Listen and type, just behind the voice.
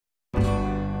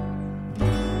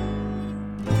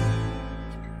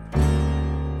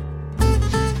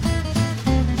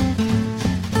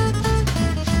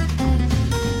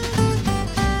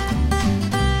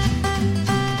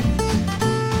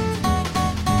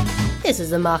This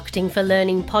is a Marketing for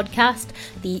Learning podcast,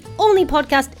 the only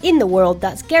podcast in the world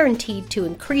that's guaranteed to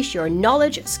increase your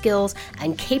knowledge, skills,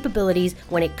 and capabilities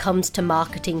when it comes to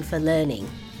marketing for learning.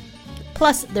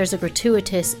 Plus, there's a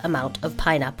gratuitous amount of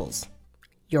pineapples.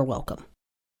 You're welcome.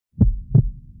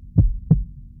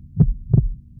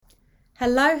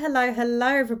 Hello,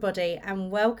 everybody,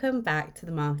 and welcome back to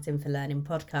the Marketing for Learning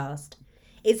podcast.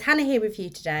 It's Hannah here with you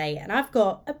today, and I've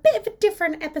got a bit of a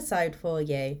different episode for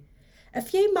you. A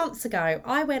few months ago,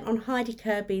 I went on Heidi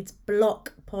Kirby's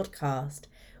Block podcast.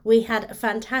 We had a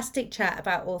fantastic chat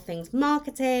about all things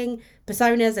marketing,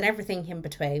 personas, and everything in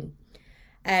between.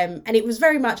 And it was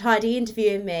very much Heidi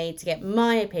interviewing me to get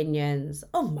my opinions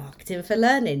on marketing for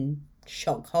learning.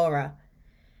 Shock horror.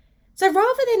 So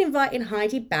rather than inviting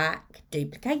Heidi back,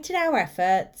 duplicating our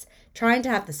efforts, trying to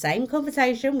have the same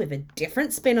conversation with a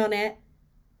different spin on it,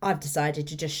 I've decided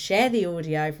to just share the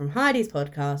audio from Heidi's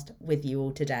podcast with you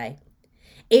all today.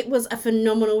 It was a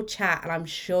phenomenal chat and I'm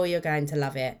sure you're going to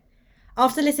love it.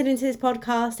 After listening to this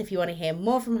podcast, if you want to hear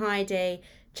more from Heidi,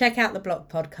 check out the Block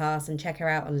podcast and check her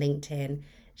out on LinkedIn.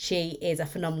 She is a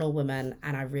phenomenal woman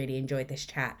and I really enjoyed this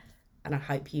chat and I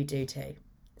hope you do too.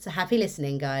 So happy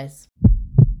listening, guys.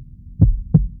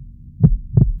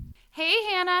 Hey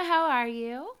Hannah, how are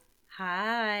you?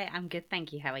 Hi, I'm good,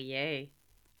 thank you. How are you?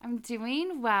 I'm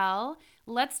doing well.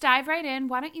 Let's dive right in.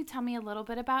 Why don't you tell me a little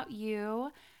bit about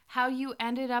you, how you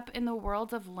ended up in the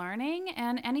world of learning,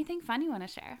 and anything fun you want to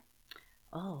share?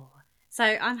 So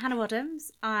I'm Hannah Wadhams.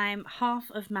 I'm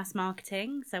half of Mass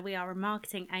Marketing. So we are a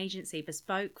marketing agency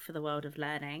bespoke for the world of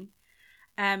learning.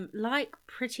 Like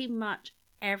pretty much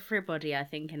everybody, I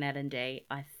think, in L&D,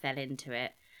 I fell into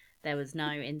it. There was no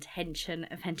intention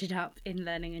of ending up in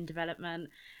learning and development.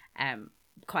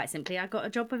 Quite simply, I got a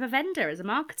job with a vendor as a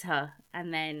marketer.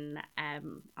 And then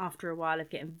after a while of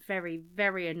getting very,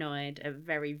 very annoyed at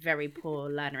very, very poor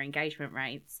learner engagement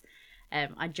rates,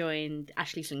 I joined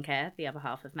Ashley Care, the other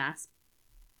half of Mass.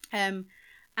 And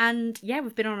yeah,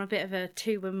 we've been on a bit of a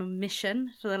two-woman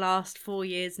mission for the last 4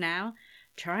 years now,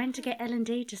 trying to get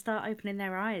L&D to start opening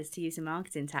their eyes to using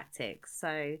marketing tactics.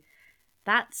 So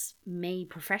that's me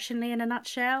professionally in a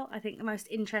nutshell. I think the most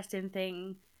interesting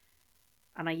thing,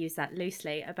 and I use that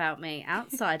loosely, about me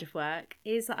outside of work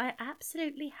is that I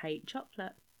absolutely hate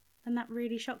chocolate. And that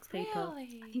really shocks people.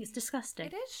 Really? I think it's disgusting.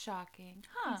 It is shocking.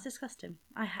 Huh. It's disgusting.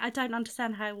 I don't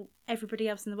understand how everybody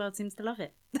else in the world seems to love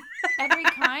it. Every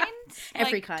kind?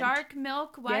 Every kind. Dark,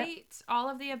 milk, white, all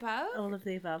of the above? All of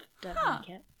the above. Don't like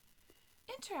it.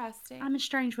 Interesting. I'm a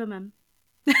strange woman.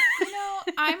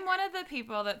 I'm one of the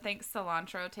people that thinks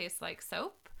cilantro tastes like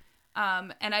soap.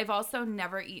 And I've also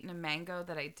never eaten a mango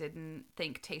that I didn't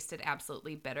think tasted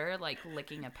absolutely bitter, like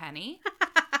licking a penny.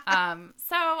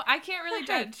 So I can't really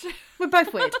judge. We're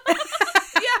both weird. Yeah,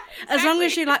 exactly. As long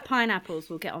as you like pineapples,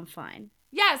 we'll get on fine.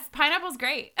 Yes, pineapple's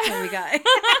great. There we go.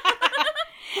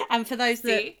 And for those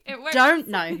that don't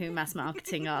know who Mass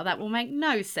Marketing are, that will make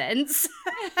no sense.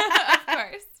 Of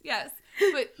course, yes.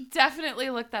 But definitely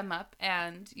look them up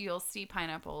and you'll see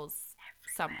pineapples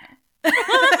somewhere.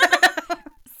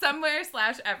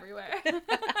 Somewhere/everywhere.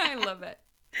 I love it.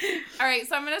 All right,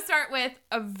 so I'm going to start with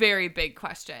a very big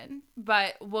question,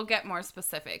 but we'll get more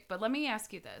specific. But let me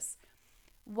ask you this.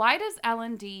 Why does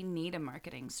L&D need a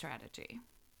marketing strategy?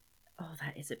 Oh,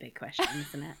 that is a big question,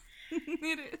 isn't it?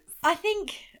 It is. I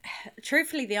think,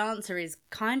 truthfully, the answer is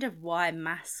kind of why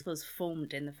Mass was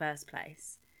formed in the first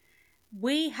place.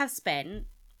 We have spent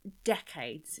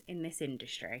decades in this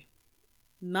industry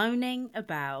moaning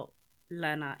about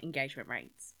learner engagement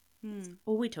rates. That's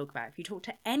all we talk about. If you talk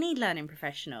to any learning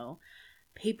professional,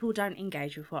 people don't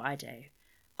engage with what I do.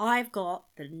 I've got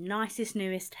the nicest,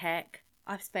 newest tech.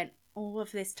 I've spent all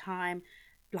of this time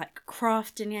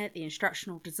crafting it. The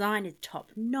instructional design is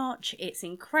top notch. It's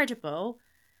incredible.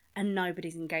 And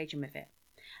nobody's engaging with it.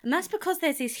 And that's because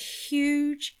there's this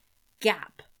huge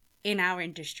gap in our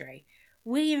industry.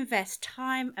 We invest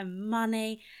time and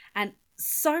money and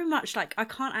so much, I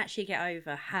can't actually get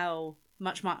over how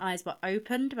much my eyes were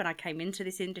opened when I came into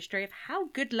this industry of how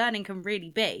good learning can really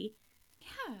be.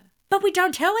 Yeah. But we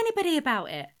don't tell anybody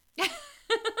about it.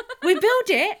 We build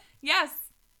it. Yes.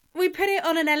 We put it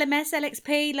on an LMS,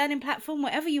 LXP, learning platform,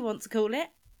 whatever you want to call it.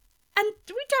 And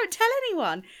we don't tell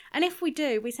anyone. And if we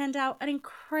do, we send out an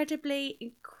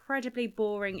incredibly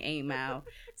boring email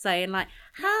saying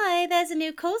hi, there's a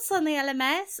new course on the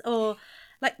LMS, or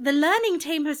the learning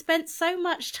team have spent so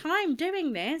much time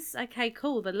doing this. Okay,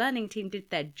 cool. The learning team did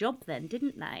their job then,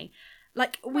 didn't they?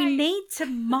 We need to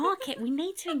market. We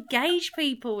need to engage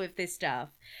people with this stuff.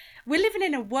 We're living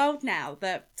in a world now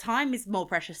that time is more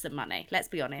precious than money. Let's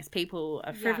be honest. People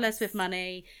are frivolous with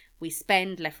money. We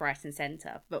spend left, right and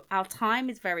centre. But our time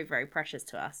is very, very precious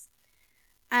to us.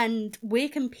 And we're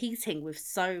competing with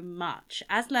so much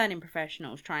as learning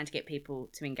professionals trying to get people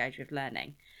to engage with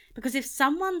learning. Because if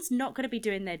someone's not going to be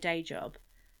doing their day job,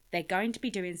 they're going to be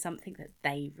doing something that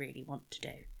they really want to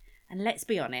do. And let's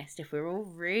be honest, if we're all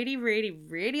really, really,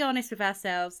 really honest with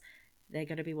ourselves, they're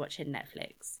going to be watching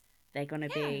Netflix. They're going to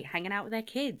be hanging out with their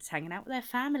kids, hanging out with their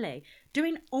family,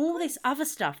 doing all this other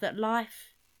stuff that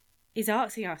life is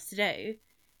asking us to do.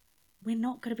 We're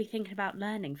not going to be thinking about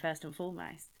learning first and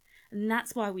foremost. And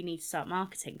that's why we need to start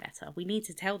marketing better. We need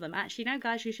to tell them, actually, no,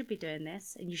 guys, you should be doing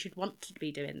this and you should want to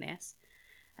be doing this.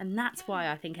 And that's why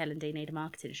I think L&D need a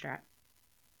marketing strat.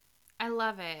 I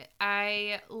love it.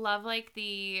 I love like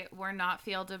the we're not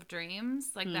Field of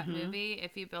Dreams, like that movie,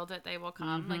 if you build it, they will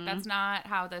come. Like that's not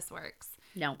how this works.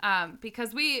 No.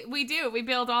 Because we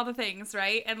build all the things,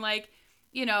 right? And like,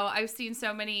 you know, I've seen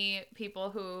so many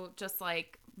people who just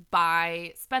like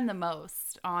spend the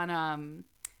most on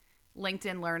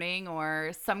LinkedIn Learning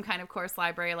or some kind of course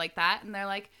library like that. And they're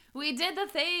like, we did the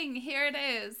thing, here it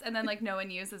is. And then like no one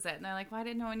uses it. And they're like, why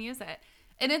did no one use it?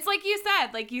 And it's like you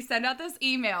said, like you send out this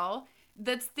email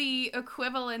that's the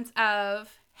equivalent of,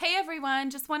 hey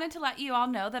everyone, just wanted to let you all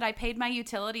know that I paid my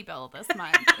utility bill this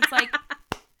month. It's like,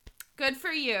 good for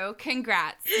you.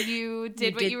 Congrats. You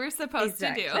did what you were supposed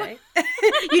to do.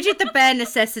 You did the bare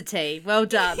necessity. Well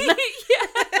done.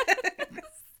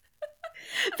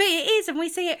 But it is, and we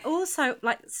see it also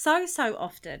like so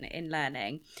often in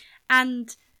learning.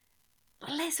 And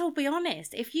let's all be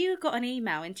honest, if you got an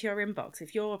email into your inbox,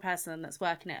 if you're a person that's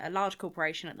working at a large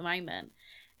corporation at the moment,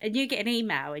 and you get an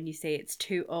email and you see it's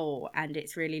too old and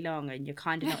it's really long and you're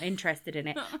kind of not interested in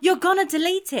it, you're going to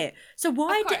delete it. So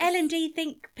why do L&D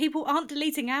think people aren't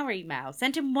deleting our email?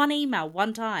 Send them one email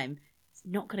one time. It's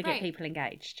not going to get people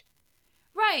engaged.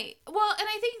 Right. Well, and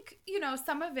I think, you know,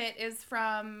 some of it is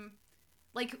from...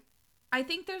 like, I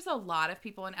think there's a lot of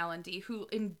people in L&D who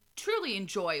truly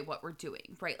enjoy what we're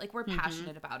doing, right? Like, we're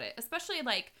passionate about it. Especially,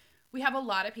 like, we have a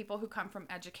lot of people who come from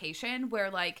education where,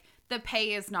 like, the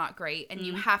pay is not great and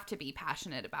you have to be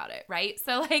passionate about it, right?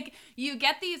 So, like, you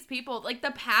get these people, like,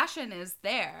 the passion is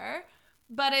there,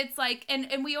 but it's, like,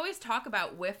 and we always talk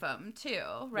about WIFM,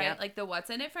 too, right? Yep. Like, the what's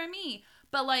in it for me.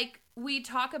 But, like, we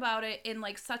talk about it in,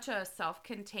 like, such a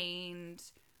self-contained...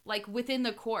 like within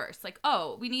the course, like,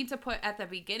 oh, we need to put at the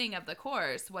beginning of the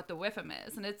course what the WIFM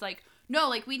is. And it's like, no,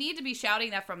 like we need to be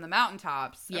shouting that from the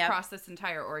mountaintops across this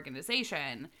entire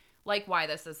organization, like why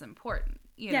this is important,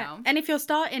 you know? And if you're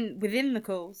starting within the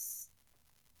course,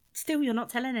 still you're not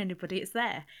telling anybody it's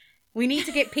there. We need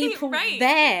to get people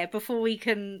there before we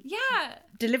can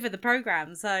deliver the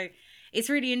program. So it's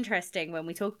really interesting when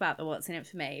we talk about the what's in it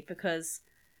for me, because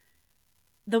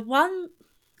the one...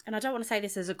 and I don't want to say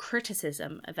this as a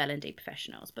criticism of L&D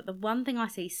professionals, but the one thing I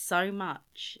see so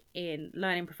much in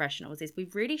learning professionals is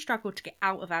we've really struggled to get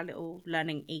out of our little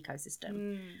learning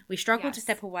ecosystem. We struggle to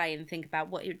step away and think about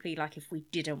what it would be like if we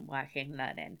didn't work in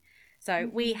learning. So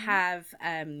we have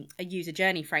a user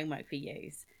journey framework we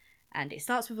use, and it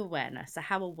starts with awareness. So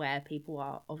how aware people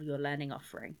are of your learning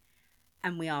offering.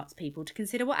 And we ask people to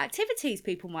consider what activities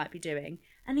people might be doing.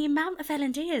 And the amount of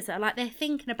L&Ders that are like they're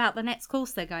thinking about the next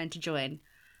course they're going to join.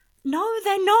 No,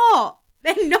 they're not.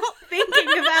 They're not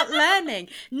thinking about learning.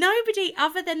 Nobody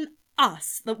other than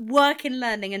us that work in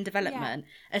learning and development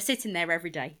are sitting there every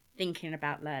day thinking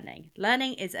about learning.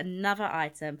 Learning is another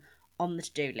item on the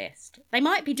to-do list. They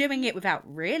might be doing it without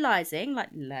realising, like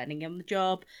learning on the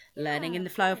job, learning in the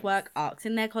flow of work,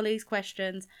 asking their colleagues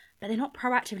questions, but they're not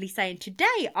proactively saying,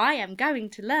 today I am going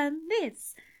to learn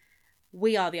this.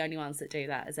 We are the only ones that do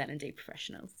that as L&D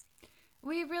professionals.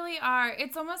 We really are.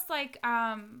 It's almost like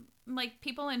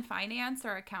people in finance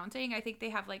or accounting. I think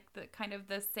they have like the kind of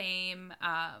the same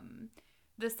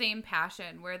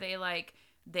passion where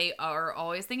they are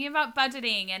always thinking about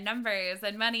budgeting and numbers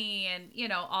and money and, you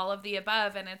know, all of the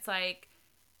above. And it's like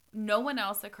no one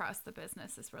else across the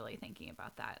business is really thinking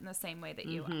about that in the same way that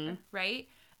you are, right?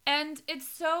 And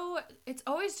it's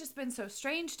always just been so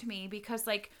strange to me because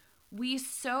like we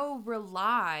so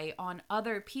rely on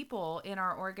other people in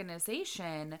our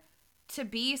organization to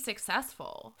be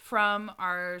successful, from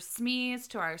our SMEs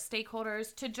to our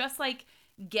stakeholders to just like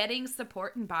getting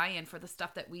support and buy-in for the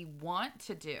stuff that we want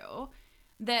to do,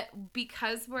 that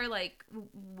because we're like,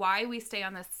 why we stay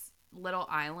on this little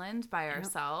island by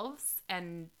ourselves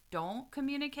and don't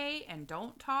communicate and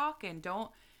don't talk and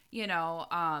don't, you know,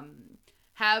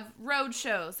 have road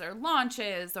shows or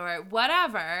launches or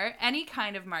whatever, any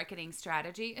kind of marketing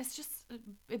strategy. It's just,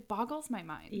 it boggles my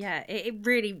mind. Yeah, it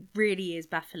really, really is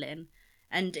baffling.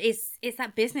 And it's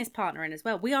that business partnering as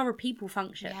well. We are a people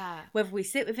function. Yeah. Whether we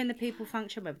sit within the people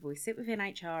function, whether we sit within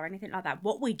HR or anything like that,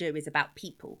 what we do is about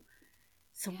people.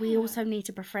 So we also need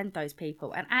to befriend those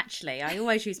people. And actually, I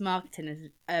always use marketing as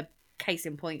a case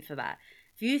in point for that.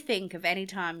 If you think of any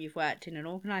time you've worked in an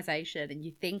organisation and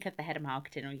you think of the head of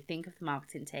marketing or you think of the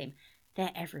marketing team,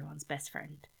 they're everyone's best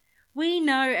friend. We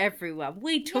know everyone.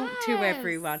 We talk to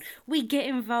everyone. We get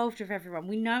involved with everyone.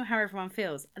 We know how everyone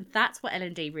feels. And that's what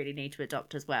L&D really need to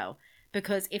adopt as well.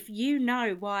 Because if you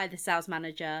know why the sales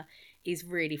manager is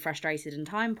really frustrated and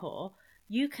time poor,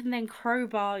 you can then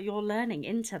crowbar your learning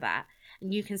into that.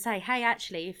 And you can say, hey,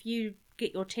 actually, if you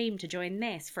get your team to join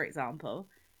this, for example,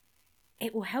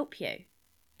 it will help you.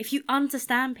 If you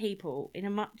understand people in a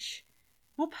much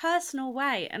more personal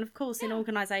way. And of course, in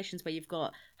organisations where you've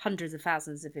got hundreds of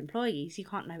thousands of employees, you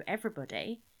can't know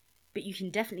everybody, but you can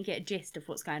definitely get a gist of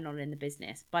what's going on in the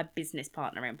business by business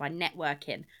partnering, by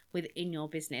networking within your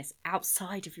business,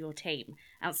 outside of your team,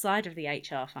 outside of the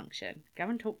HR function. Go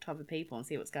and talk to other people and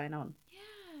see what's going on.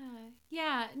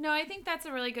 Yeah. No, I think that's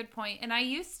a really good point. And I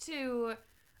used to,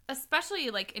 especially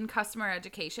like in customer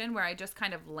education where I just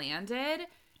kind of landed,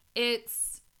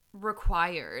 it's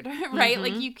required, right?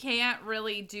 Like you can't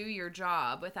really do your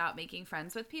job without making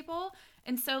friends with people.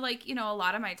 And so like, you know, a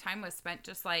lot of my time was spent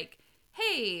just like,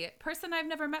 hey, person I've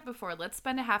never met before, let's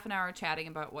spend a half an hour chatting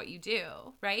about what you do,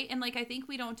 right? And like, I think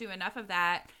we don't do enough of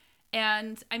that.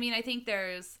 And I mean, I think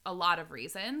there's a lot of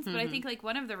reasons, but I think like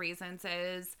one of the reasons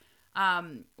is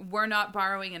we're not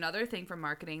borrowing another thing from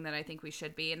marketing that I think we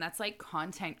should be. And that's like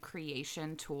content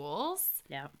creation tools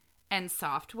and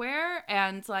software.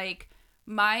 And like,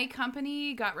 my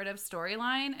company got rid of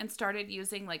Storyline and started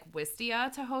using like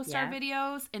Wistia to host our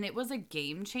videos. And it was a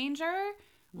game changer.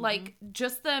 Like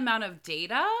just the amount of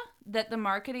data that the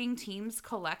marketing teams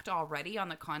collect already on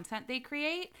the content they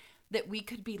create that we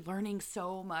could be learning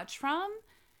so much from.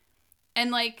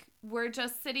 And like, we're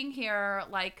just sitting here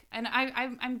like, and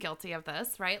I'm guilty of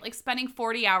this, right? Like spending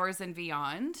 40 hours and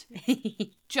beyond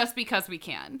just because we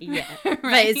can. Yeah. Right?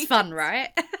 But it's fun, right?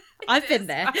 I've been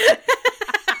there.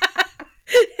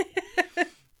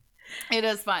 It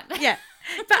is fun. Yeah.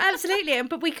 But absolutely,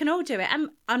 but we can all do it.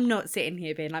 I'm not sitting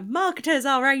here being like, marketers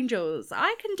are angels.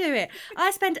 I can do it.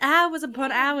 I spent hours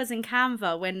upon hours in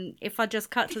Canva when if I just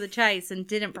cut to the chase and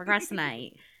didn't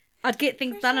procrastinate, I'd get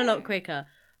things done a lot quicker.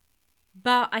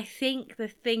 But I think the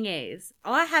thing is,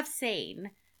 I have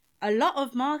seen a lot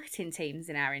of marketing teams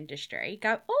in our industry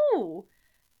go, oh,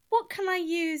 what can I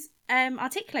use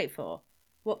Articulate for?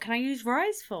 What can I use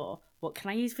Rise for? What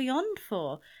can I use Beyond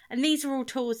for? And these are all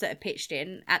tools that are pitched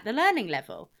in at the learning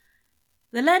level.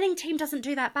 The learning team doesn't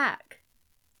do that back.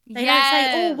 They don't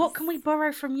say, oh, what can we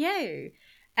borrow from you?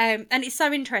 And it's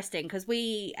so interesting because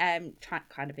we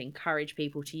kind of encourage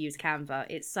people to use Canva.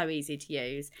 It's so easy to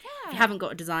use. Yeah. If you haven't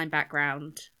got a design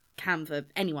background, Canva,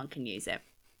 anyone can use it.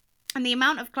 And the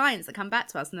amount of clients that come back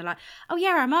to us and they're like, oh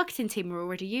yeah, our marketing team are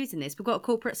already using this. We've got a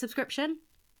corporate subscription.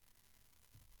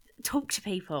 Talk to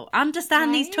people.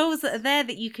 Understand these tools that are there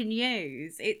that you can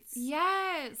use. It's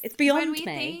beyond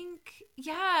me.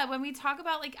 When we talk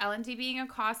about like L&D being a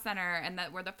cost center and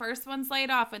that we're the first ones laid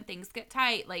off when things get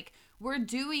tight, like we're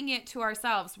doing it to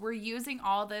ourselves. We're using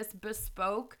all this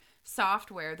bespoke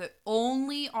software that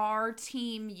only our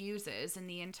team uses in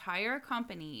the entire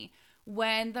company.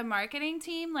 When the marketing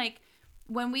team, like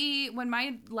when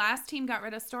my last team got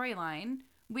rid of Storyline,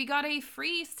 we got a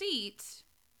free seat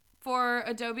for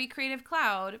Adobe Creative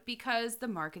Cloud because the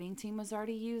marketing team was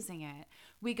already using it.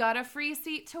 We got a free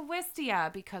seat to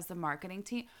Wistia because the marketing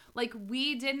team, like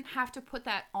we didn't have to put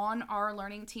that on our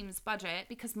learning team's budget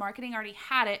because marketing already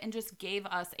had it and just gave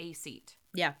us a seat.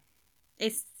 Yeah.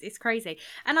 It's crazy.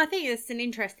 And I think it's an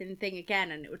interesting thing again,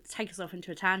 and it would take us off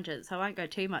into a tangent, so I won't go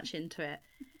too much into it.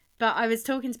 But I was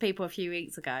talking to people a few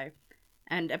weeks ago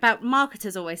and about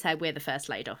marketers always say we're the first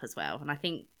laid off as well. And I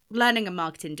think learning and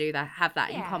marketing have that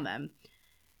in common.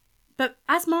 But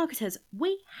as marketers,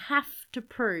 we have to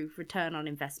prove return on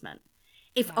investment.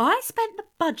 If I spent the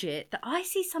budget that I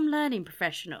see some learning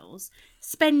professionals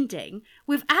spending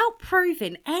without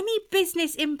proving any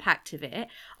business impact of it,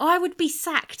 I would be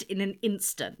sacked in an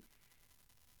instant.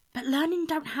 But learning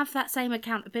don't have that same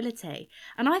accountability.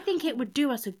 And I think it would do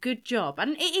us a good job.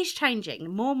 And it is changing.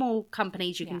 More and more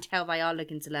companies, you can tell they are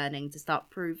looking to learning to start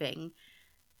proving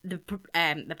the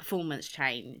performance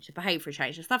change, the behavioural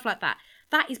change, and stuff like that.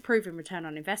 That is proven return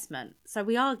on investment. So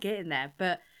we are getting there.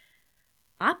 But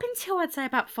up until I'd say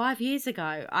about 5 years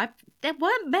ago, there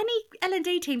weren't many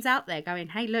L&D teams out there going,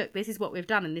 hey, look, this is what we've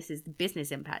done and this is the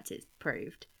business impact it's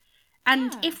proved.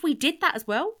 And if we did that as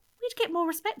well, we'd get more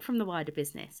respect from the wider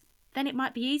business. then it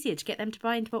might be easier to get them to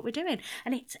buy into what we're doing.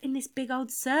 And it's in this big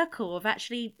old circle of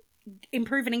actually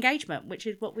improving engagement, which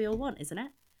is what we all want, isn't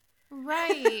it?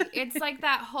 Right. It's like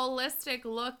that holistic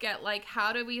look at like,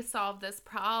 how do we solve this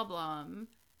problem?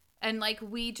 And like,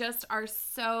 we just are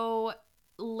so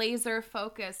laser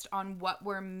focused on what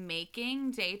we're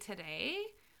making day to day,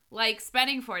 like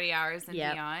spending 40 hours and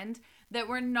beyond, that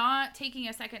we're not taking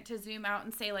a second to zoom out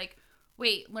and say like,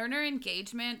 wait, learner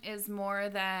engagement is more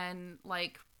than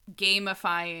like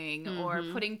gamifying or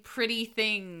putting pretty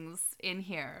things in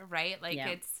here, right? Like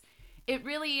it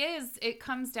really is, it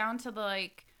comes down to the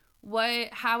like,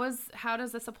 how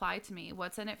does this apply to me?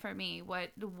 What's in it for me?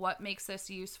 What makes this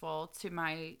useful to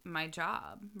my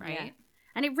job, right? Yeah.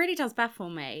 And it really does baffle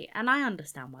me, and I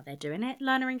understand why they're doing it.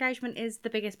 Learner engagement is the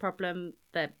biggest problem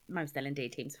that most L&D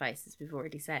teams face, as we've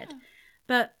already said. Yeah.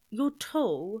 But your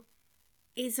tool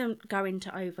isn't going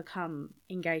to overcome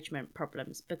engagement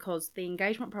problems, because the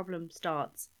engagement problem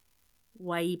starts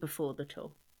way before the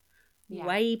tool. Yeah.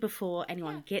 Way before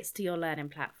anyone gets to your learning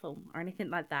platform or anything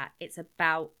like that. It's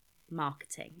about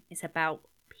marketing. It's about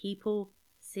people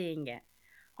seeing it.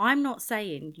 I'm not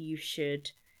saying you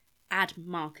should add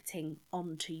marketing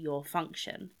onto your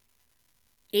function.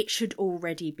 It should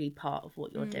already be part of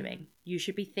what you're doing. You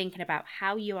should be thinking about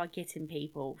how you are getting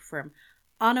people from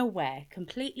unaware,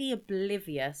 completely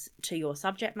oblivious to your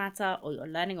subject matter or your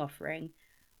learning offering,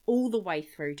 all the way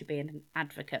through to being an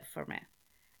advocate for it.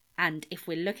 And if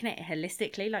we're looking at it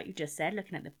holistically, like you just said,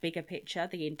 looking at the bigger picture,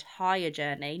 the entire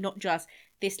journey, not just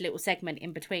this little segment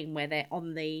in between where they're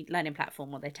on the learning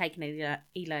platform or they're taking an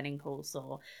e-learning course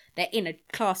or they're in a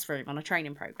classroom on a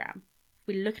training program. If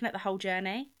we're looking at the whole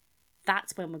journey,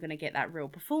 that's when we're going to get that real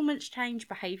performance change,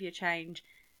 behaviour change.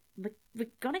 We're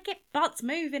going to get butts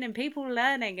moving and people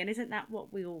learning, and isn't that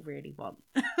what we all really want?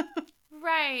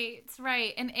 Right.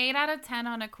 An 8 out of 10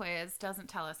 on a quiz doesn't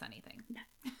tell us anything.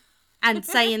 No. And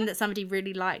saying that somebody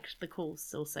really liked the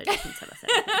course also doesn't tell us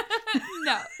anything.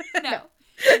 No.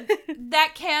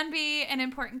 That can be an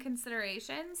important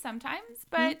consideration sometimes,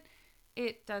 but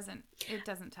it doesn't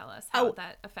tell us how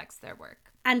that affects their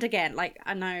work. And again, like,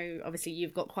 I know obviously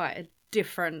you've got quite a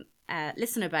different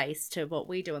listener base to what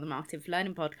we do on the Marketing for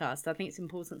Learning podcast. I think it's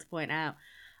important to point out,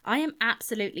 I am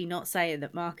absolutely not saying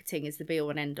that marketing is the be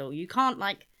all and end all. You can't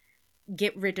like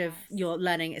get rid of your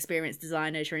learning experience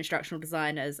designers, your instructional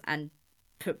designers, and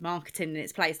put marketing in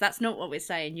its place. That's not what we're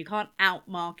saying. You can't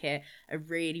out-market a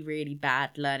really, really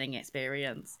bad learning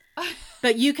experience.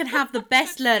 But you can have the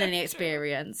best learning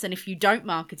experience, and if you don't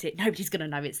market it, nobody's going to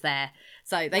know it's there.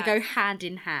 So they go hand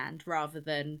in hand, rather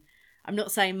than... I'm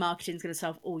not saying marketing's going to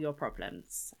solve all your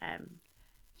problems.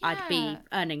 I'd be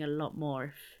earning a lot more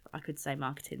if I could say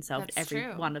marketing solved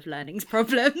one of learning's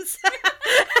problems.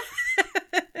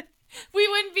 We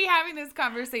wouldn't be having this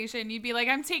conversation. You'd be like,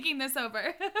 I'm taking this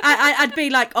over. I'd be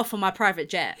like off on my private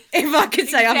jet if I could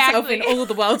say I'm solving all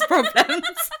the world's problems.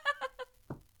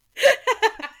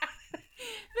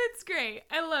 That's great.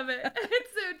 I love it.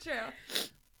 It's so true.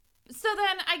 So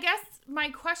then I guess my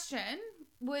question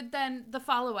would then, the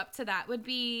follow-up to that would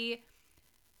be,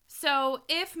 so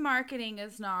if marketing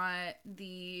is not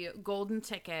the golden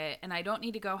ticket and I don't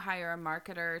need to go hire a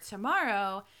marketer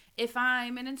tomorrow, if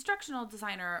I'm an instructional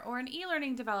designer or an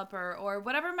e-learning developer or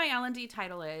whatever my L&D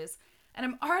title is, and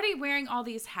I'm already wearing all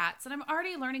these hats and I'm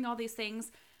already learning all these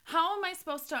things, how am I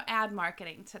supposed to add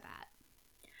marketing to that?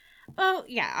 Well,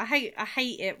 yeah, I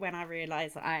hate it when I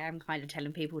realise that I am kind of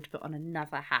telling people to put on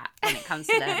another hat when it comes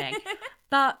to learning.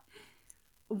 But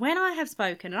when I have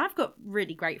spoken, and I've got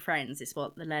really great friends, it's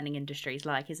what the learning industry is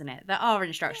like, isn't it? That are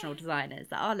instructional designers,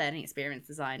 that are learning experience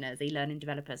designers, e-learning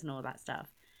developers and all that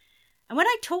stuff. And when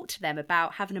I talk to them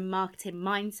about having a marketing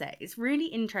mindset, it's really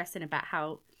interesting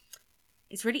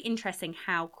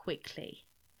how quickly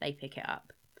they pick it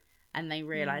up. And they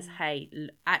realise, hey,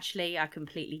 actually, I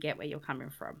completely get where you're coming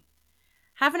from.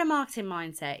 Having a marketing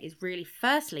mindset is really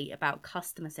firstly about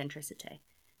customer centricity.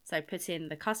 So putting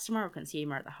the customer or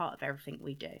consumer at the heart of everything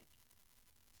we do.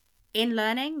 In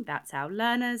learning, that's our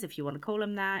learners, if you want to call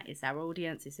them that. It's our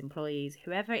audience, it's employees,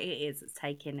 whoever it is that's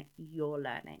taking your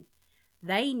learning.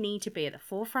 They need to be at the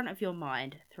forefront of your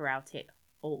mind throughout it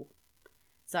all.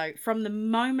 So from the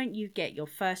moment you get your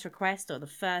first request or the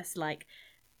first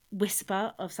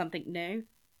whisper of something new,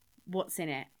 what's in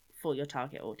it for your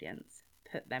target audience?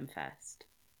 Put them first.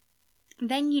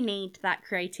 Then you need that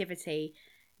creativity,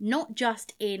 not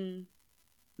just in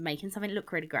making something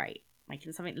look really great,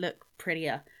 making something look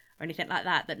prettier or anything like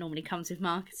that normally comes with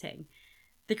marketing.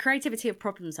 The creativity of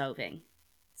problem solving.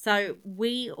 So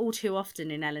we all too often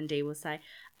in L&D will say,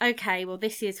 okay, well,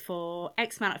 this is for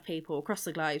X amount of people across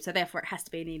the globe, so therefore it has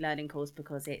to be an e-learning course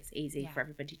because it's easy for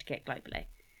everybody to get globally.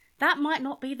 That might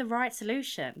not be the right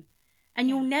solution. And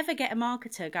you'll never get a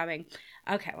marketer going,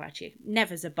 okay, well, actually,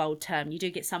 never's a bold term. You do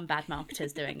get some bad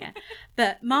marketers doing it.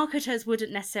 But marketers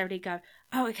wouldn't necessarily go,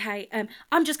 oh, okay,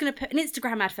 I'm just going to put an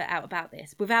Instagram advert out about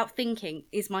this without thinking,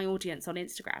 is my audience on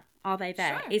Instagram? Are they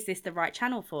there? Sure. Is this the right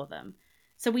channel for them?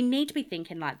 So we need to be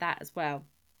thinking like that as well.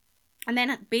 And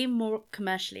then being more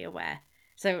commercially aware.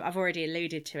 So I've already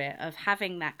alluded to it, of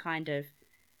having that kind of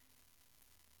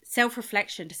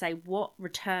self-reflection to say, what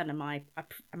return am I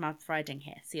providing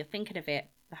here? So you're thinking of it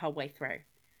the whole way through.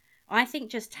 I think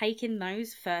just taking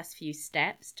those first few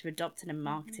steps to adopting a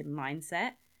marketing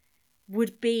mindset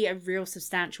would be a real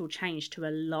substantial change to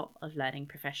a lot of learning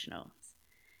professionals.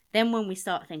 Then when we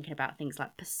start thinking about things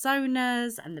like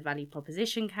personas and the value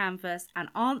proposition canvas and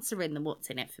answering the what's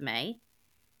in it for me,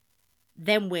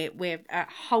 then we're a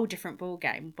whole different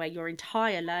ballgame where your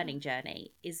entire learning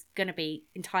journey is going to be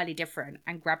entirely different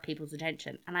and grab people's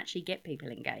attention and actually get people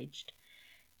engaged.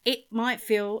 It might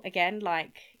feel, again,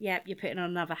 like, yeah, you're putting on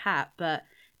another hat, but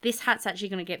this hat's actually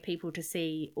going to get people to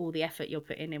see all the effort you're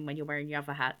putting in when you're wearing your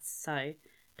other hats. So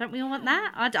don't we all want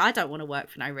that? I don't want to work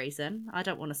for no reason. I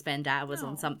don't want to spend hours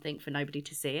on something for nobody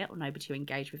to see it or nobody to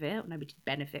engage with it or nobody to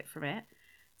benefit from it.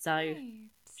 So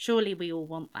surely we all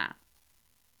want that.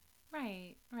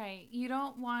 Right. You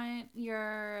don't want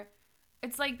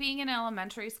it's like being in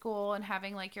elementary school and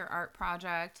having like your art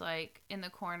project like in the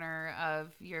corner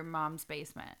of your mom's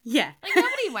basement. Yeah. Like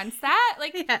nobody wants that.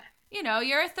 Like, you know,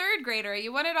 you're a third grader.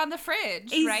 You want it on the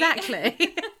fridge, exactly. Right?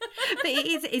 But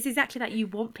it's exactly that. You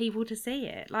want people to see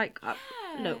it. Like,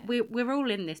 look, we're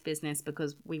all in this business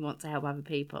because we want to help other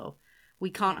people. We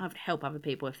can't help other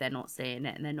people if they're not seeing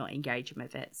it and they're not engaging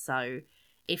with it. So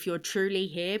if you're truly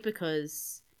here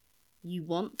because you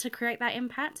want to create that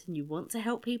impact and you want to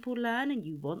help people learn and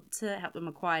you want to help them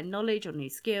acquire knowledge or new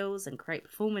skills and create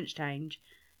performance change,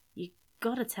 you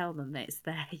got to tell them that it's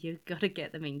there. You've got to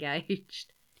get them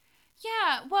engaged.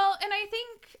 Yeah, well, and I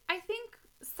think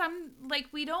some, like,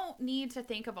 we don't need to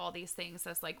think of all these things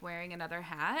as like wearing another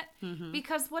hat,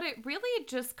 because what it really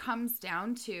just comes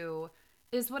down to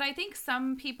is what I think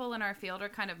some people in our field are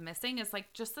kind of missing is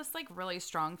like just this like really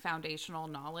strong foundational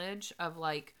knowledge of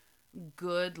like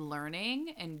good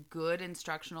learning and good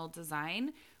instructional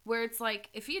design, where it's like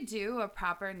if you do a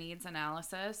proper needs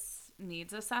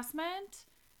assessment,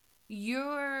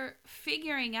 you're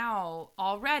figuring out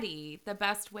already the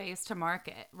best ways to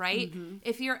market, right?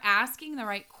 If you're asking the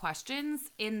right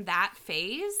questions in that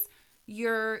phase,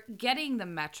 you're getting the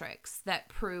metrics that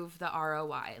prove the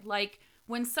ROI. Like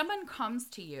when someone comes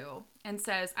to you and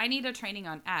says, I need a training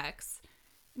on X,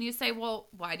 and you say, well,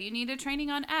 why do you need a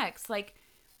training on X? Like,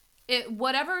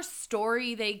 whatever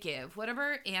story they give,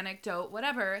 whatever anecdote,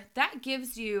 whatever, that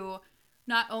gives you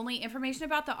not only information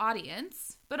about the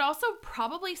audience, but also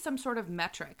probably some sort of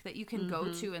metric that you can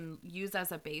go to and use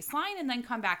as a baseline and then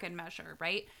come back and measure,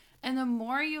 right? And the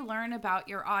more you learn about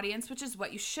your audience, which is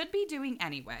what you should be doing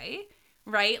anyway,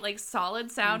 right? Like solid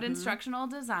sound instructional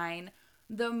design,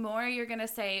 the more you're going to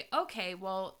say, okay,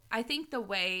 well, I think the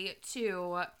way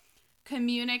to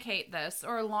communicate this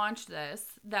or launch this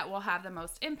that will have the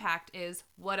most impact is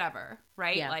whatever,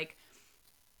 right? Yeah. Like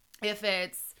if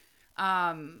it's,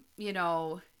 you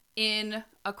know, in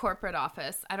a corporate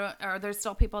office, are there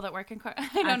still people that work in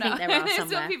I don't know. There are There's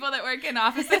still people that work in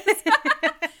offices.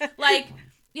 Like,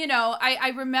 you know, I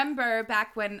remember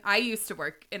back when I used to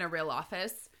work in a real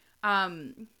office,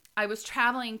 I was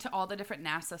traveling to all the different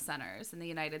NASA centers in the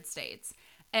United States.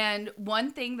 And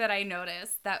one thing that I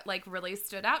noticed that like really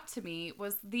stood out to me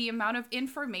was the amount of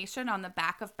information on the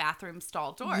back of bathroom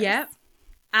stall doors. Yep,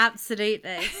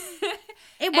 absolutely.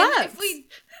 It works.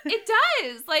 It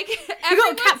does. Like you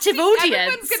got a captive audience.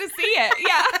 Everyone's gonna see it.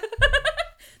 Yeah,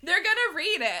 they're gonna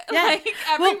read it. Yeah. Like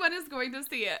everyone is going to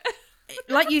see it.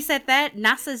 Like you said there,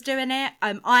 NASA's doing it.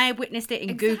 I witnessed it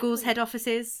in Google's head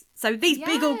offices. So these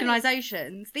big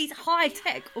organisations, these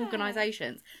high-tech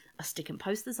organisations, are sticking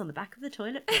posters on the back of the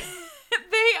toilet bowl.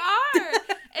 They are.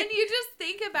 And you just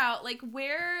think about like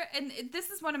where, and this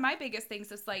is one of my biggest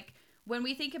things, is like when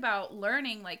we think about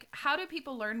learning, like how do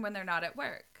people learn when they're not at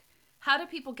work? How do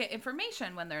people get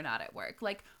information when they're not at work?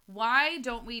 Like, why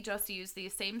don't we just use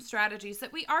these same strategies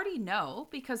that we already know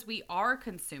because we are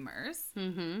consumers,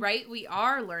 right? We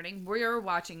are learning. We're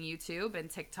watching YouTube and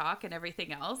TikTok and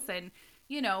everything else. And,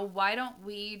 you know, why don't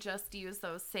we just use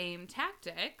those same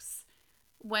tactics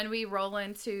when we roll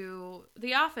into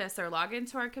the office or log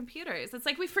into our computers. It's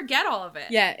like we forget all of it.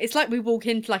 Yeah, it's like we walk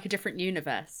into like a different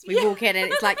universe. We walk in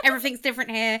and it's like everything's different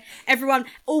here.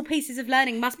 All pieces of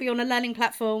learning must be on a learning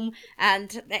platform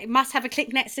and it must have a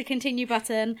click next to continue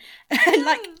button. And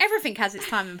like everything has its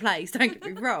time and place, don't get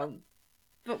me wrong.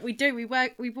 But we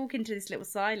walk into this little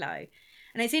silo.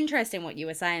 And it's interesting what you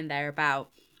were saying there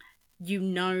about, the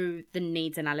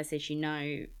needs analysis,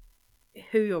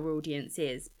 who your audience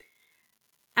is.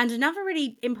 And another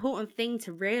really important thing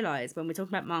to realise when we're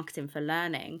talking about marketing for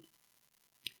learning,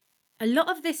 a lot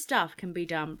of this stuff can be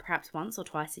done perhaps once or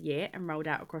twice a year and rolled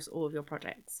out across all of your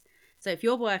projects. So if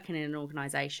you're working in an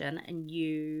organisation and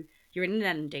you're in an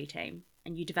L&D team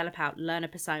and you develop out learner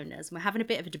personas, and we're having a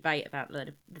bit of a debate about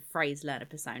the phrase learner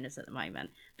personas at the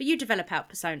moment, but you develop out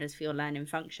personas for your learning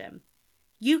function,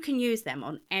 you can use them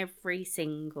on every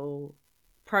single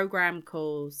program,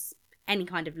 course, any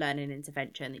kind of learning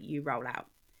intervention that you roll out.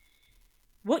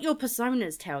 What your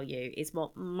personas tell you is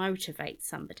what motivates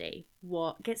somebody,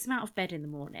 what gets them out of bed in the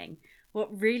morning,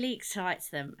 what really excites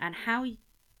them, and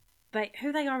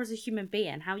who they are as a human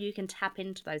being, how you can tap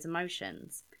into those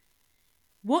emotions.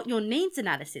 What your needs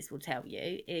analysis will tell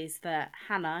you is that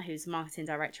Hannah, who's marketing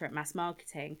director at Mass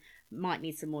Marketing, might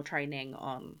need some more training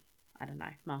on, I don't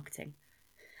know, marketing.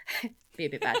 Be a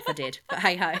bit bad if I did, but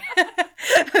hey ho.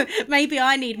 Maybe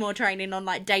I need more training on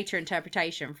like data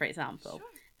interpretation, for example. Sure.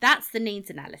 That's the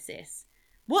needs analysis.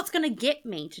 What's going to get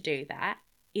me to do that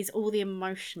is all the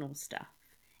emotional stuff.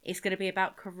 It's going to be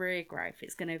about career growth.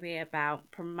 It's going to be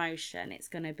about promotion. It's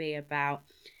going to be about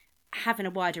having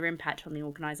a wider impact on the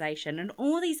organisation and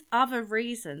all these other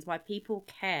reasons why people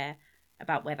care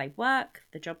about where they work,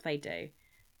 the job they do,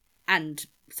 and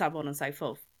so on and so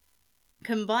forth.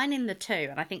 Combining the two,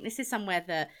 and I think this is somewhere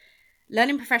that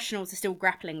learning professionals are still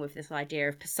grappling with this idea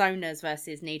of personas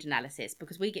versus need analysis,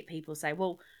 because we get people say,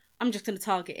 well, I'm just going to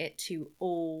target it to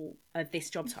all of this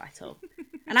job title.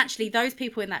 And actually, those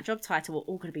people in that job title are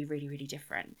all going to be really, really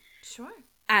different. Sure.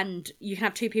 And you can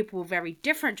have two people with very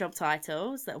different job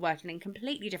titles that are working in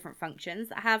completely different functions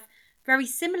that have very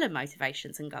similar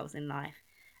motivations and goals in life.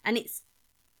 And it's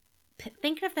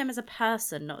thinking of them as a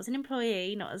person, not as an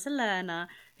employee, not as a learner,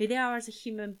 who they are as a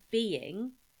human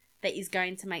being, that is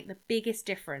going to make the biggest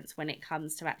difference when it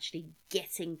comes to actually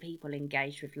getting people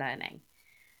engaged with learning.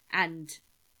 And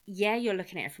yeah, you're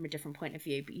looking at it from a different point of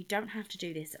view, but you don't have to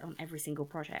do this on every single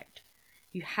project.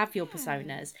 You have your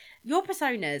personas. Your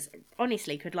personas,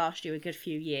 honestly, could last you a good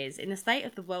few years. In the state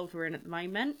of the world we're in at the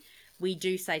moment, we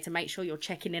do say to make sure you're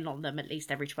checking in on them at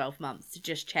least every 12 months to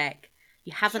just check.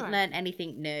 You haven't learned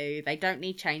anything new. They don't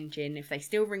need changing. If they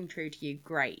still ring true to you,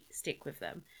 great, stick with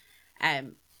them.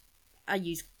 I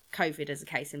use COVID as a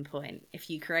case in point. If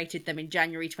you created them in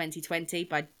January 2020,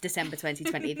 by December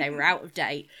 2020, they were out of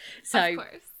date. So of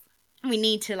course, we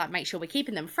need to make sure we're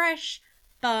keeping them fresh,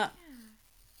 but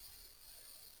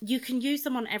you can use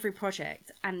them on every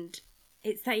project. And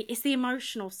it's the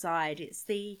emotional side. It's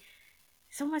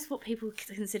almost what people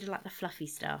consider like the fluffy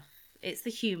stuff. It's the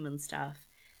human stuff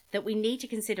that we need to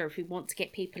consider if we want to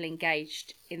get people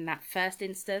engaged in that first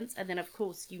instance. And then, of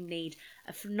course, you need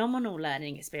a phenomenal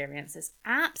learning experience that's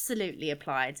absolutely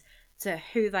applied to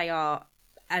who they are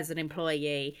as an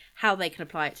employee, how they can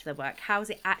apply it to their work, how is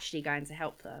it actually going to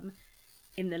help them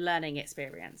in the learning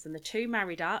experience. And the two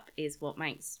married up is what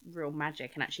makes real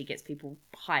magic and actually gets people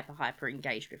hyper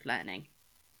engaged with learning.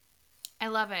 I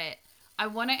love it. I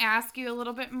want to ask you a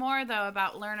little bit more, though,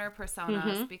 about learner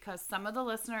personas, because some of the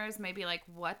listeners may be like,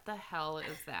 what the hell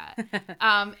is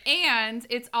that? And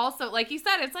it's also, like you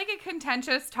said, it's like a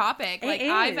contentious topic. Like,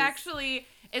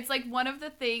 it's like one of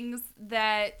the things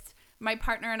that my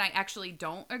partner and I actually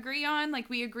don't agree on. Like,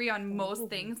 we agree on most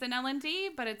things in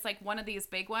L&D, but it's like one of these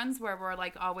big ones where we're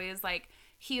like always like,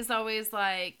 he's always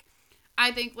like,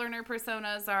 I think learner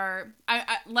personas are,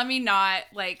 let me not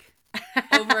like,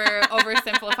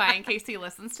 oversimplify in case he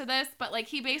listens to this, but like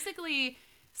he basically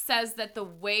says that the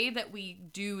way that we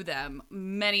do them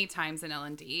many times in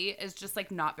L&D is just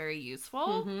like not very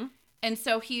useful. And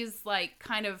so he's like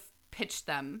kind of pitched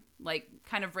them, like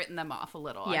kind of written them off a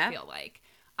little. I feel like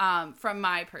from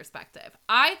my perspective,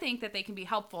 I think that they can be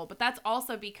helpful, but that's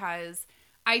also because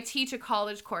I teach a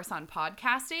college course on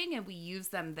podcasting and we use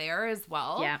them there as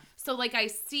well. So like I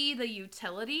see the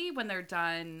utility when they're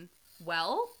done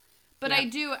well. But I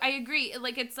agree.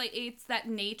 Like it's that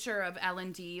nature of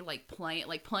L&D, like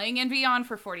playing in Beyond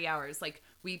for 40 hours. Like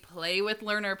we play with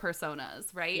learner personas,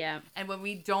 right? Yeah. And when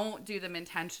we don't do them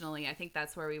intentionally, I think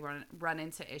that's where we run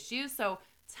into issues. So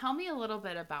tell me a little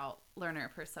bit about learner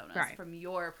personas from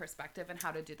your perspective and how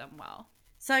to do them well.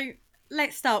 So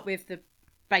let's start with the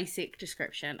basic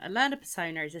description, a learner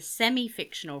persona is a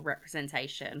semi-fictional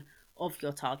representation of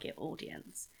your target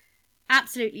audience.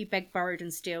 Absolutely begged, borrowed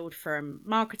and stealed from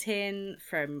marketing,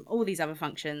 from all these other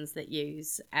functions that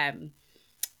use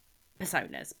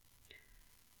personas.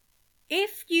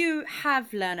 If you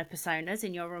have learner personas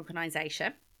in your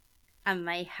organisation and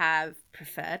they have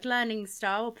preferred learning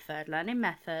style, preferred learning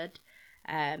method,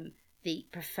 the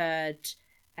preferred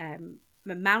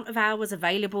amount of hours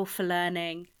available for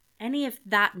learning, any of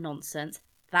that nonsense,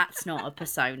 that's not a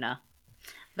persona.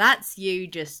 That's you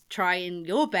just trying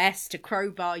your best to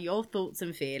crowbar your thoughts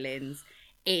and feelings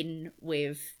in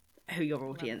with who your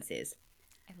audience is.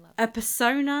 I love A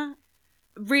persona,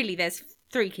 really, there's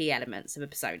 3 key elements of a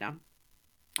persona.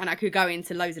 And I could go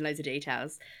into loads and loads of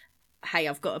details. Hey,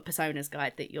 I've got a personas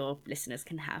guide that your listeners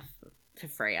can have for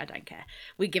free. I don't care.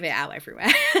 We give it out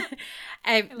everywhere.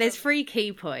 There's 3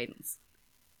 key points.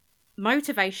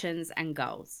 Motivations and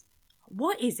goals.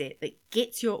 What is it that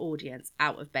gets your audience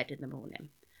out of bed in the morning?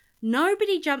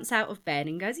 Nobody jumps out of bed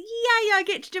and goes, yay, I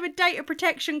get to do a data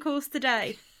protection course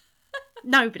today.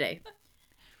 Nobody.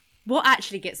 What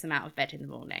actually gets them out of bed in the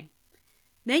morning?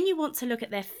 Then you want to look at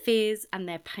their fears and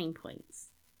their pain points.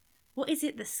 What is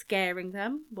it that's scaring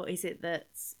them? What is it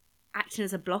that's acting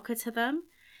as a blocker to them?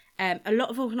 A lot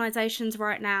of organisations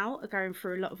right now are going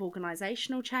through a lot of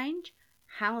organisational change.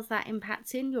 How's that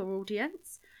impacting your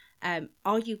audience?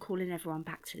 Are you calling everyone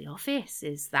back to the office?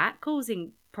 Is that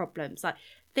causing problems? Like,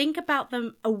 think about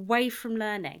them away from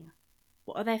learning.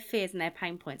 What are their fears and their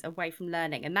pain points away from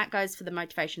learning? And that goes for the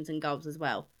motivations and goals as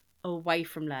well. Away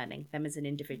from learning, them as an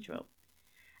individual.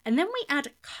 And then we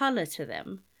add colour to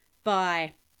them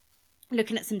by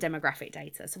looking at some demographic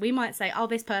data. So we might say, oh,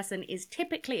 this person is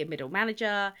typically a middle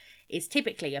manager, is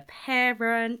typically a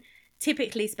parent,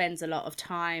 typically spends a lot of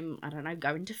time, I don't know,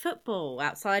 going to football,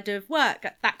 outside of work,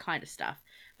 that kind of stuff.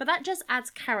 But that just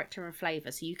adds character and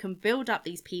flavour, so you can build up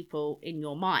these people in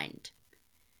your mind.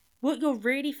 What you're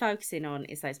really focusing on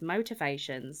is those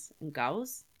motivations and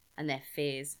goals and their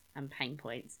fears and pain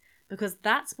points, because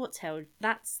that's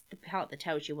the part that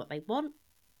tells you what they want,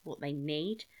 what they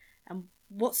need, and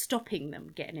what's stopping them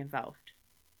getting involved.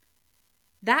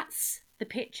 That's the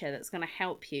picture that's going to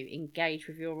help you engage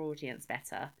with your audience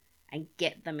better and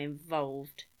get them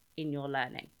involved in your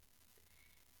learning.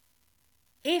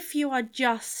 If you are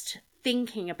just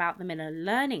thinking about them in a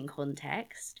learning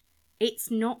context, it's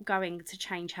not going to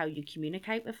change how you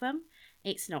communicate with them.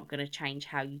 It's not going to change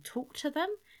how you talk to them.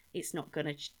 It's not going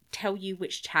to tell you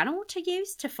which channel to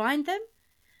use to find them.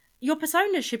 Your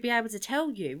personas should be able to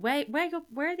tell you where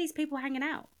are these people hanging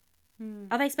out?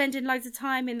 Are they spending loads of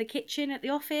time in the kitchen at the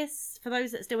office for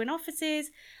those that are still in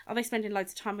offices? Are they spending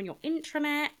loads of time on your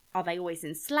intranet? Are they always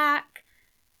in Slack?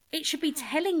 It should be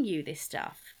telling you this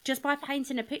stuff just by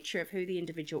painting a picture of who the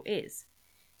individual is.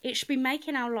 It should be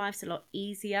making our lives a lot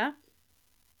easier,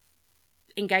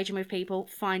 engaging with people,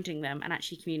 finding them and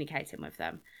actually communicating with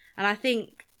them. And I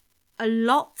think a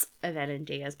lot of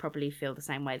L&Ders probably feel the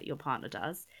same way that your partner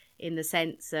does, in the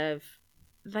sense of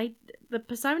the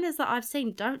personas that I've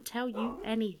seen don't tell you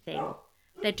anything.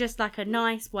 They're just like a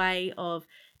nice way of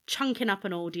chunking up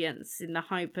an audience in the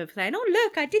hope of saying, oh,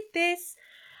 look, I did this.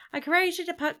 I created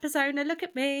a persona. Look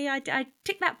at me. I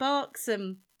ticked that box.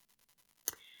 And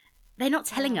they're not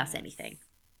telling us anything.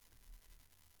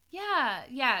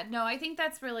 Yeah. No, I think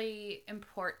that's really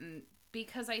important,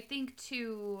 because I think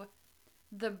too,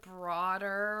 the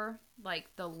broader,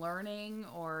 like the learning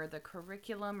or the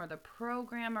curriculum or the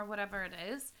program or whatever it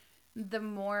is, the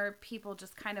more people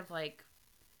just kind of like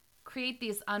create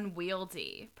these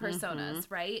unwieldy personas,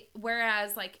 right?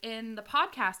 Whereas like in the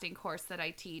podcasting course that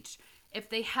I teach, if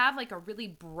they have like a really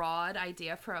broad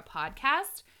idea for a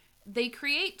podcast,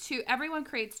 everyone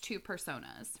creates 2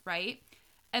 personas, right?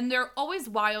 And they're always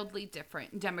wildly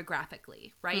different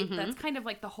demographically, right? That's kind of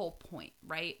like the whole point,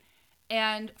 right?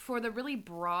 And for the really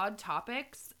broad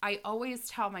topics, I always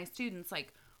tell my students,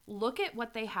 like, look at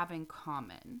what they have in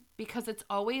common, because it's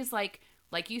always like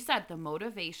you said, the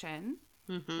motivation,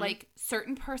 like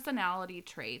certain personality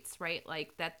traits, right?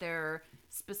 Like that they're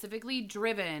specifically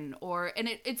driven, and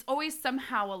it's always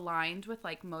somehow aligned with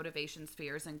like motivations,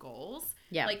 fears, and goals,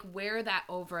 like where that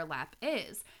overlap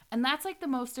is. And that's like the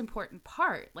most important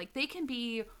part. Like they can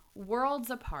be worlds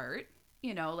apart,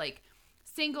 like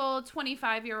single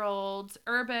 25-year-old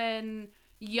urban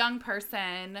young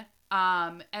person,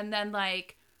 and then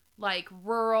like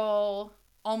rural,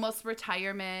 almost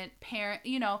retirement parent,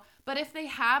 but if they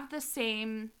have the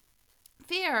same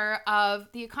fear of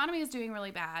the economy is doing really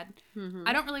bad,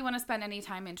 I don't really want to spend any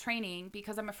time in training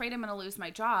because I'm afraid I'm going to lose my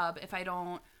job if I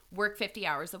don't work 50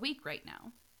 hours a week right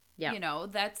now.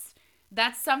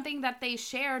 that's something that they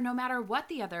share no matter what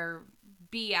the other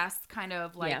BS kind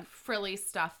of like frilly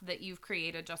stuff that you've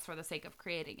created just for the sake of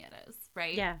creating it is,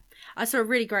 right? Yeah. I saw a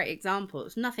really great example. It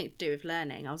was nothing to do with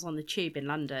learning. I was on the tube in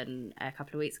London a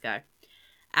couple of weeks ago,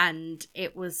 and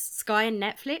it was Sky and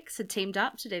Netflix had teamed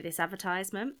up to do this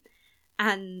advertisement,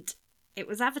 and it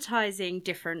was advertising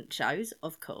different shows,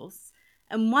 of course.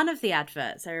 And one of the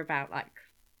adverts, they were about like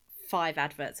 5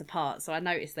 adverts apart, so I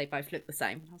noticed they both looked the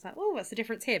same. I was like, oh, what's the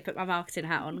difference here? Put my marketing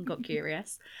hat on and got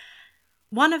curious.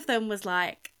 One of them was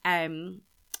like,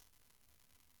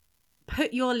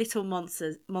 put your little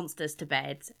monsters to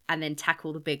bed and then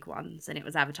tackle the big ones. And it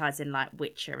was advertising like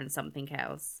Witcher and something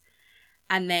else.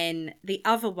 And then the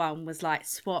other one was like,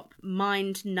 swap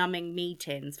mind-numbing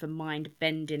meetings for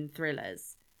mind-bending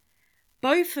thrillers.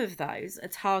 Both of those are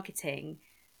targeting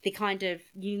the kind of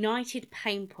united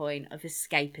pain point of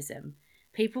escapism.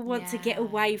 People want to get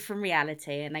away from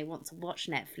reality and they want to watch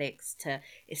Netflix to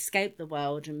escape the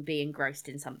world and be engrossed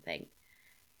in something.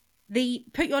 The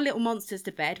Put Your Little Monsters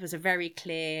to Bed was a very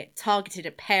clear, targeted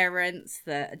at parents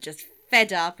that are just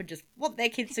fed up and just want their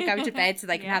kids to go to bed so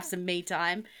they can have some me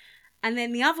time. And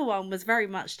then the other one was very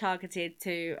much targeted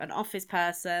to an office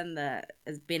person that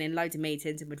has been in loads of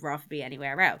meetings and would rather be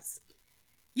anywhere else.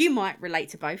 You might relate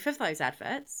to both of those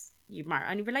adverts. You might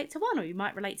only relate to one, or you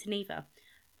might relate to neither.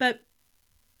 But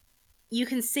you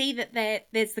can see that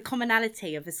there's the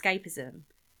commonality of escapism,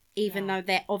 even though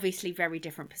they're obviously very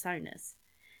different personas.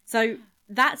 So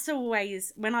that's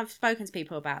always, when I've spoken to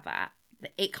people about that,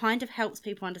 it kind of helps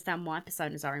people understand why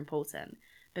personas are important.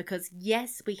 Because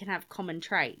yes, we can have common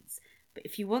traits, but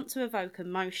if you want to evoke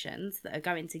emotions that are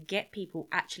going to get people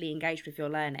actually engaged with your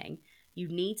learning, you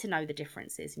need to know the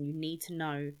differences and you need to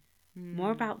know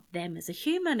more about them as a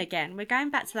human again. We're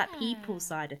going back to that people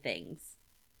side of things.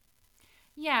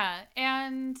 Yeah,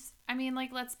 and I mean,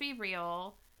 like, let's be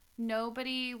real.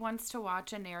 Nobody wants to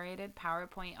watch a narrated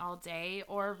PowerPoint all day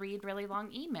or read really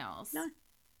long emails. No.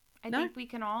 I think we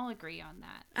can all agree on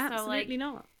that. Absolutely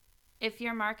not. If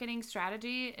your marketing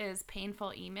strategy is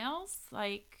painful emails,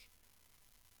 like,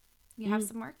 you have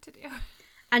some work to do.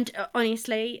 And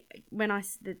honestly,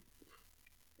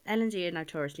 L&D are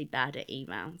notoriously bad at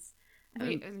emails.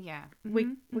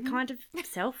 We're kind of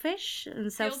selfish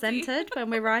and self-centered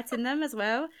when we're writing them as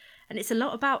well. And it's a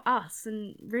lot about us,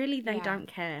 and really they don't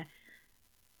care.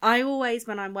 I always,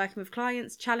 when I'm working with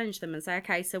clients, challenge them and say,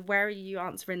 okay, so where are you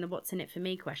answering the what's in it for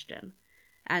me question?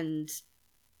 And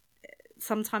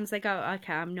sometimes they go,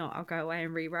 okay, I'm not, I'll go away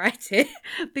and rewrite it.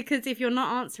 Because if you're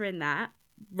not answering that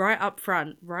right up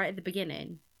front, right at the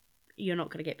beginning, you're not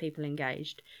going to get people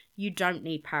engaged. You don't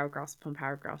need paragraphs upon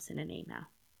paragraphs in an email.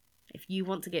 If you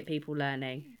want to get people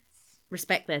learning,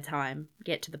 respect their time,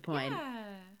 get to the point,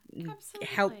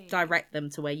 help direct them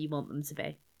to where you want them to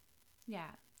be. Yeah.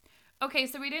 Okay,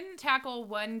 so we didn't tackle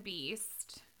one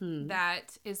beast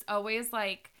that is always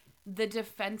like the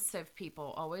defensive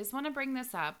people always want to bring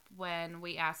this up when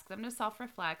we ask them to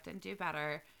self-reflect and do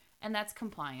better, and that's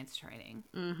compliance training.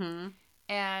 Mm-hmm.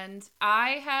 And I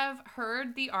have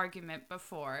heard the argument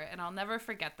before, and I'll never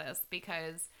forget this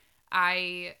because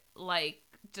I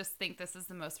just think this is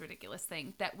the most ridiculous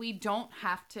thing, that we don't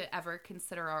have to ever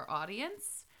consider our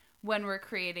audience when we're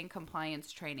creating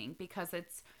compliance training because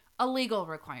it's a legal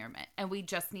requirement and we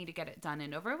just need to get it done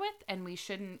and over with, and we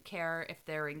shouldn't care if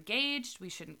they're engaged, we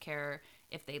shouldn't care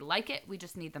if they like it, we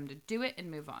just need them to do it and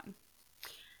move on.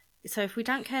 So if we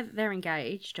don't care that they're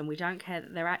engaged and we don't care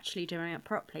that they're actually doing it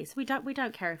properly, so we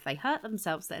don't care if they hurt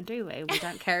themselves, then do we? We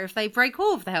don't care if they break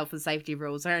all of the health and safety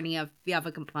rules or any of the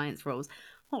other compliance rules.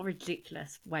 What a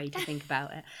ridiculous way to think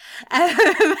about it.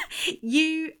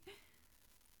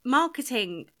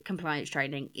 Marketing compliance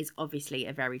training is obviously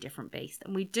a very different beast,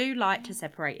 and we do like to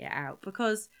separate it out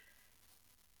because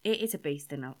it is a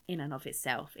beast in and of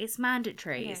itself. It's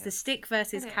mandatory. It's the stick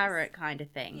versus carrot kind of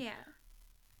thing. Yeah.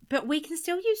 But we can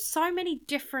still use so many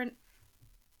different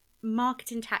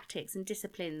marketing tactics and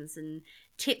disciplines and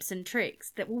tips and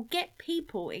tricks that will get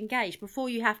people engaged before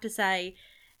you have to say,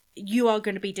 you are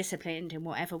going to be disciplined in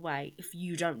whatever way if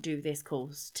you don't do this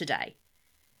course today.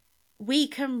 We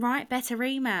can write better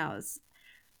emails.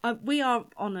 We are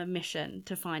on a mission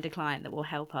to find a client that will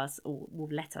help us, or will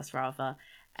let us rather,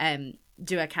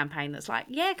 do a campaign that's like,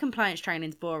 yeah, compliance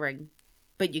training's boring,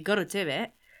 but you got to do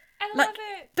it. I love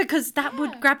it. Because that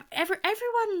would grab...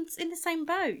 Everyone's in the same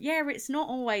boat. Yeah, it's not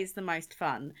always the most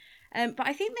fun. But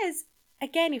I think there's,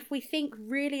 again, if we think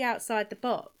really outside the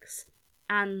box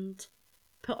and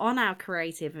put on our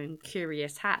creative and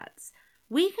curious hats,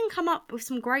 we can come up with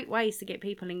some great ways to get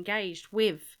people engaged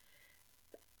with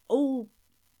all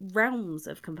realms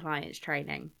of compliance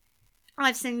training.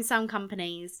 I've seen some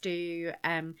companies do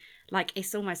like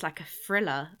it's almost like a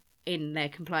thriller in their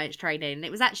compliance training.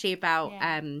 It was actually about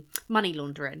money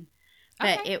laundering.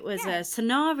 But it was a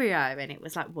scenario, and it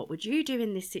was like, what would you do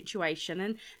in this situation?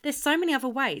 And there's so many other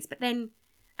ways. But then,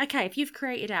 okay, if you've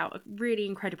created out a really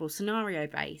incredible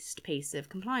scenario-based piece of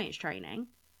compliance training,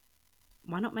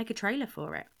 why not make a trailer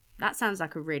for it? That sounds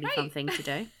like a really fun thing to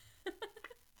do.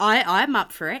 I'm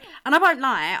up for it. And I won't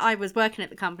lie, I was working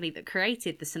at the company that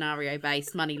created the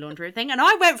scenario-based money laundering thing, and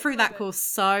I went through that course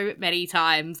so many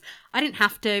times. I didn't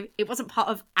have to. It wasn't part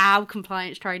of our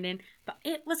compliance training, but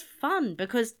it was fun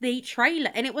because the trailer,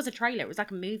 and it was a trailer, it was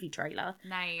like a movie trailer.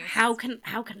 Nice. How can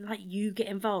like you get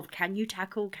involved? Can you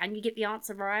tackle? Can you get the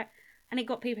answer right? And it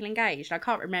got people engaged. I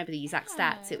can't remember the exact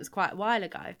stats. It was quite a while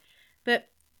ago. But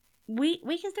we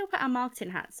can still put our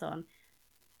marketing hats on.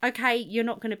 Okay, you're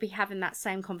not going to be having that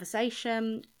same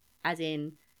conversation as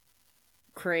in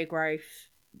career growth,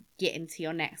 getting to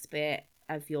your next bit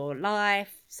of your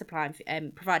life, supplying,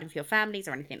 providing for your families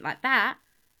or anything like that.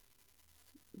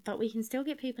 But we can still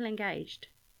get people engaged.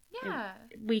 Yeah.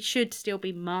 We should still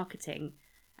be marketing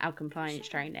our compliance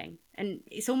training. And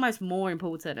it's almost more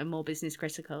important and more business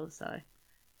critical, so.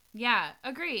 Yeah,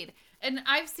 agreed. And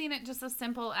I've seen it just as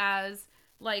simple as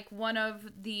like one of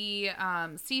the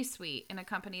C-suite in a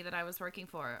company that I was working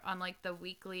for on like the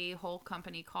weekly whole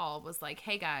company call was like,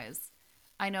 hey guys,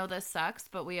 I know this sucks,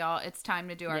 but it's time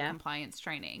to do our compliance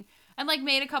training. And like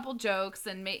made a couple jokes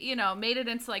and made it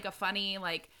into like a funny,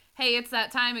 like, hey, it's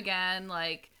that time again.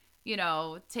 Like,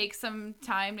 take some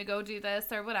time to go do this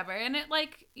or whatever. And it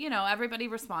like, everybody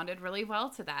responded really well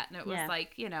to that. And it was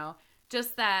like,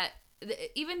 just that,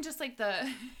 even just like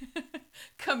the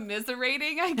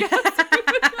commiserating, I guess.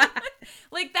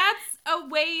 Like that's a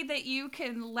way that you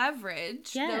can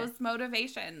leverage those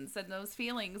motivations and those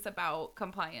feelings about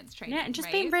compliance training. Yeah, and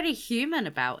just being really human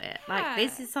about it. Yeah. Like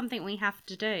this is something we have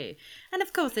to do. And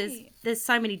of course there's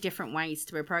so many different ways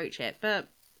to approach it, but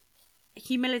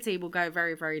humility will go a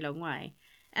very, very long way.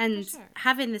 And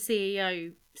having the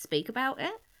CEO speak about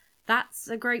it, that's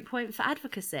a great point for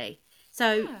advocacy.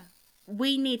 So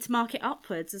we need to market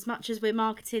upwards as much as we're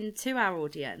marketing to our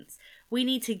audience. We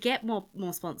need to get more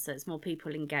sponsors, more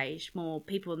people engaged, more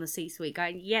people in the C-suite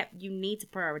going, yep, you need to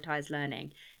prioritise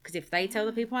learning. Because if they tell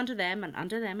the people under them,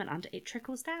 it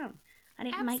trickles down. And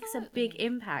it makes a big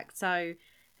impact. So,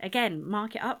 again,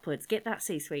 market upwards. Get that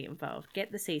C-suite involved.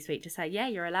 Get the C-suite to say, yeah,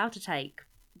 you're allowed to take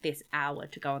this hour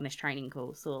to go on this training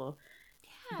course or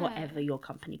whatever your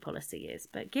company policy is.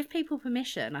 But give people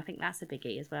permission. I think that's a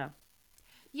biggie as well.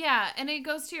 Yeah, and it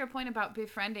goes to your point about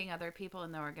befriending other people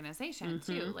in the organization,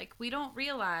 too. Like, we don't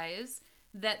realize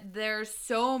that there's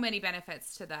so many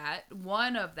benefits to that.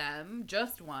 One of them,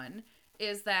 just one,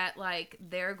 is that, like,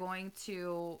 they're going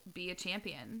to be a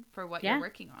champion for what you're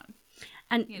working on.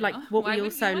 And, like, what we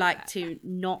also like to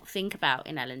not think about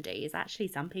in L&D is actually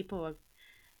some people are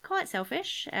quite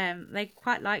selfish. They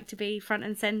quite like to be front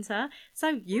and centre.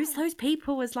 So use those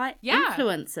people as, like,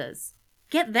 influencers.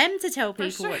 Get them to tell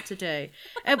people what to do.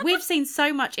 We've seen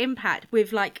so much impact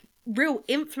with like real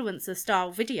influencer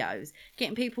style videos,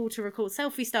 getting people to record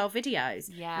selfie style videos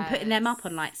and putting them up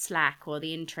on like Slack or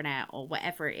the intranet or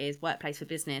whatever it is, Workplace for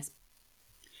Business.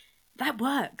 That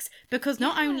works because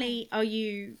not only are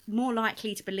you more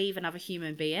likely to believe another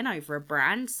human being over a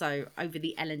brand, so over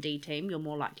the L&D team, you're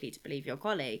more likely to believe your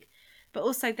colleague, but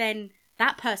also then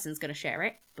that person's going to share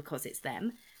it because it's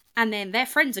them. And then their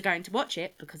friends are going to watch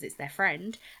it because it's their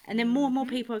friend. And then more and more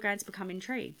people are going to become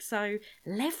intrigued. So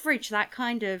leverage that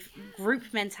kind of group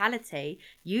mentality.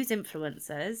 Use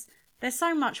influencers. There's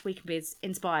so much we can be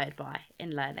inspired by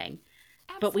in learning.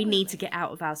 Absolutely. But we need to get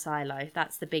out of our silo.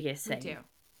 That's the biggest thing. We do.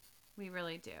 We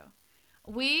really do.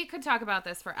 We could talk about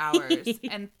this for hours.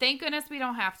 And thank goodness we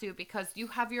don't have to because you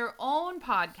have your own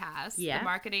podcast. The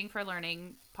Marketing for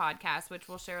Learning podcast, which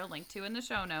we'll share a link to in the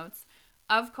show notes.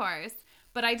 Of course.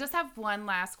 But I just have one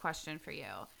last question for you.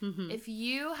 Mm-hmm. If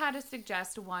you had to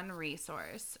suggest one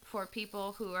resource for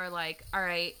people who are like, all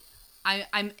right,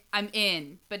 I'm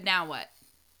in, but now what?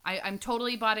 I'm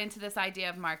totally bought into this idea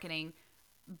of marketing,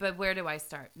 but where do I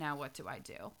start? Now what do I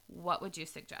do? What would you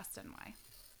suggest and why?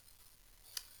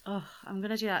 Oh, I'm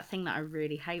going to do that thing that I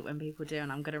really hate when people do, and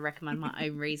I'm going to recommend my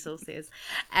own resources.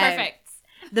 Perfect.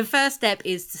 The first step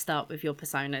is to start with your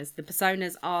personas. The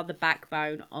personas are the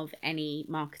backbone of any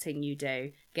marketing you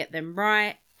do. Get them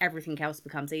right, everything else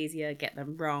becomes easier. Get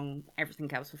them wrong,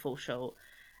 everything else will fall short.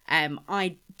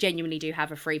 I genuinely do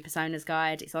have a free personas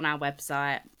guide. It's on our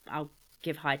website. I'll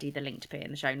give Heidi the link to put in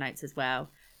the show notes as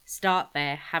well. Start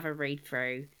there, have a read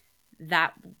through.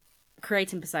 That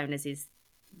creating personas is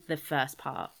the first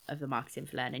part of the Marketing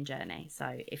for Learning journey.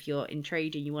 So if you're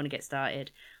intrigued and you want to get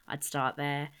started, I'd start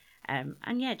there. And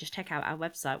yeah, just check out our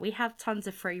website. We have tons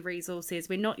of free resources.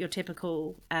 We're not your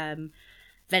typical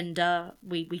vendor.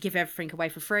 We give everything away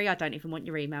for free. I don't even want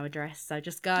your email address. So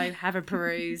just go, have a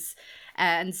peruse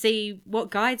and see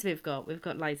what guides we've got. We've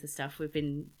got loads of stuff. We've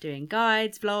been doing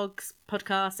guides, vlogs,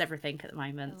 podcasts, everything at the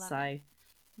moment. So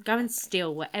go and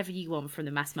steal whatever you want from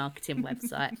the Mass Marketing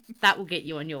website. That will get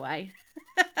you on your way.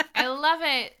 I love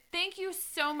it. Thank you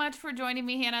so much for joining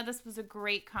me, Hannah. This was a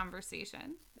great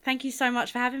conversation. Thank you so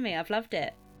much for having me. I've loved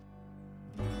it.